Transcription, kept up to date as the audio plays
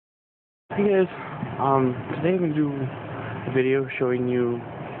Hey guys, today I'm going to do a video showing you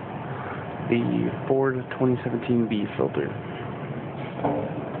the fl2017b filter,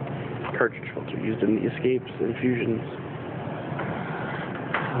 cartridge filter used in the escapes and fusions.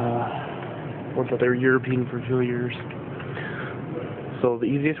 Worked out there European for 2 years. So the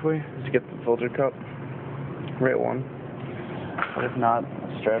easiest way is to get the filter cup, right one, but if not,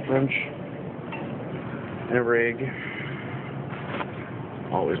 a strap wrench and a rig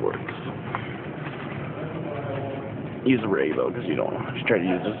always works. Use a rig though, because you don't want to try to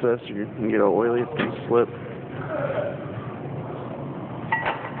use this, you can get all oily, it's going to slip.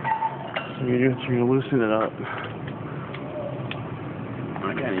 So you're going to loosen it up.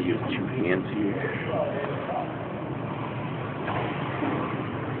 I kind of use 2 hands here.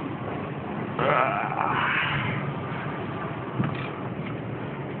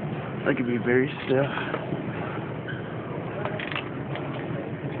 That could be very stiff.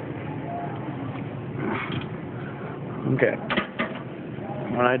 Okay,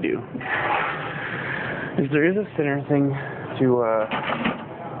 what I do is there is a center thing to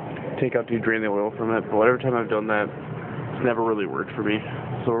take out to drain the oil from it, but every time I've done that, it's never really worked for me.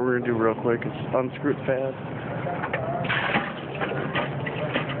 So what we're going to do real quick is unscrew it fast.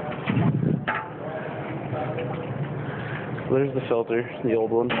 So there's the filter, the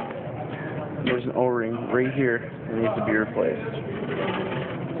old one. There's an O-ring right here that needs to be replaced.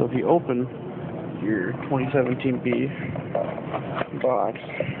 So if you open your 2017b box,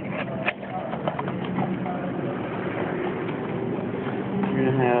 you're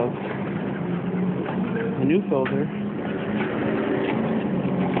going to have a new filter,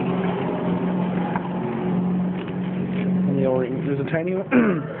 and the O-ring. There's a tiny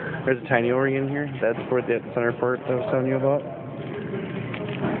there's a tiny O-ring in here. That's for the center part that I was telling you about.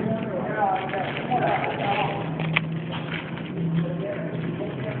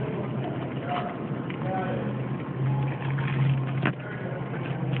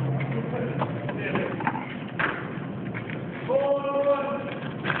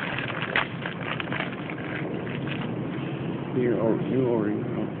 Your new O-ring.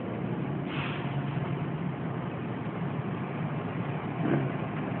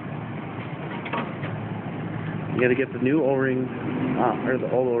 You gotta get the new O-ring, or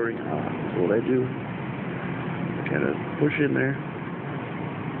the old O-ring. So what I do, I kind of push in there.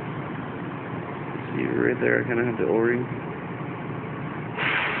 See right there, I kind of have the O-ring.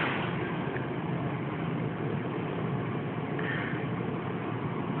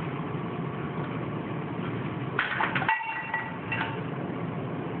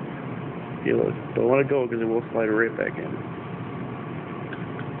 You don't let it go because it will slide right back in.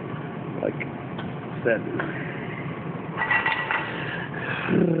 Like that.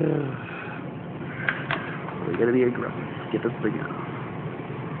 You gotta be aggressive. Get this thing out.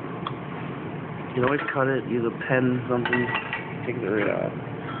 You can always cut it, use a pen, something, take it right out.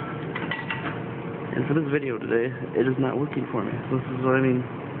 And for this video today, it is not working for me. So this is what I mean.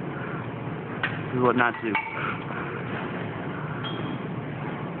 This is what not to do.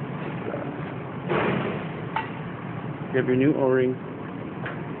 You have your new O-ring,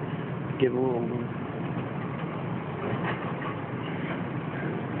 give a little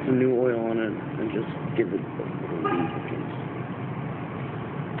some new oil on it, and just give it a little piece.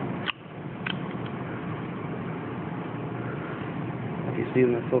 If you see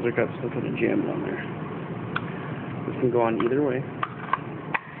the filter cup still kind of jammed on there. This can go on either way.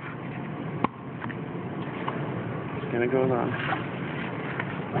 Just kind of goes on.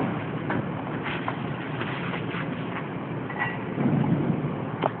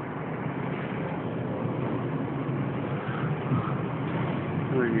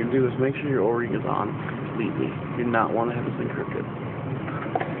 What you're going to do is make sure your O-ring is on completely. You do not want to have this thing crooked.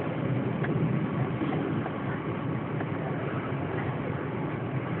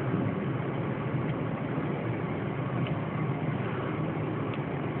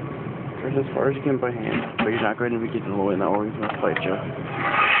 Press as far as you can by hand, but you're not going to be getting low, and that O-ring's going to fight you.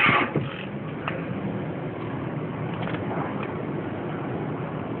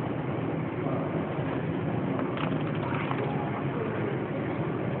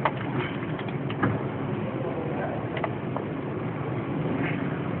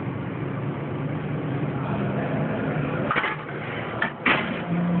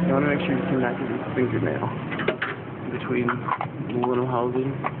 You want to make sure you cannot get your fingernail between the aluminum housing.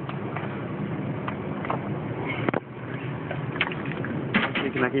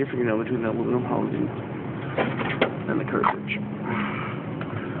 You cannot get your fingernail between the aluminum housing and the cartridge.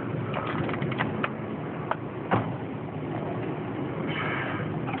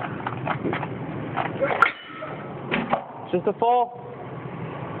 Just a fall.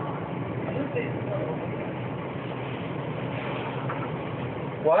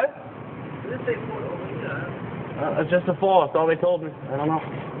 What? It's just a fall. That's all they told me. I don't know.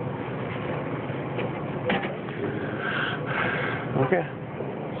 Okay.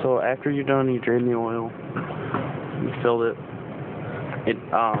 So after you're done, you drain the oil. You filled it.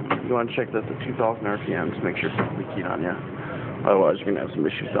 You want to check that the 2,000 RPMs. Make sure it's not leaking on you. Otherwise, you're gonna have some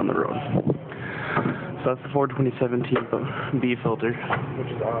issues down the road. So that's the 2017b filter, which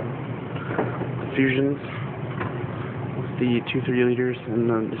is on Fusions. The 2 3-liters, and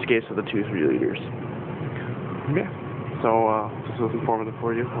then this case of the 2 3-liters. Okay. So this was informative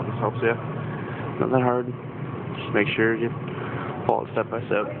for you. Hope this helps you. Not that hard. Just make sure you follow it step by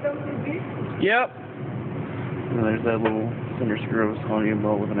step. Yep. And there's that little center screw I was telling you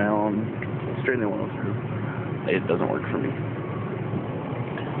about with an Allen. Straighten the oil through. It doesn't work for me.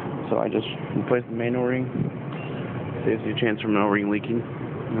 So I just replaced the main O-ring. Saves you a chance from an O-ring leaking.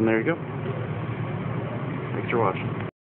 And there you go. Thanks for watching.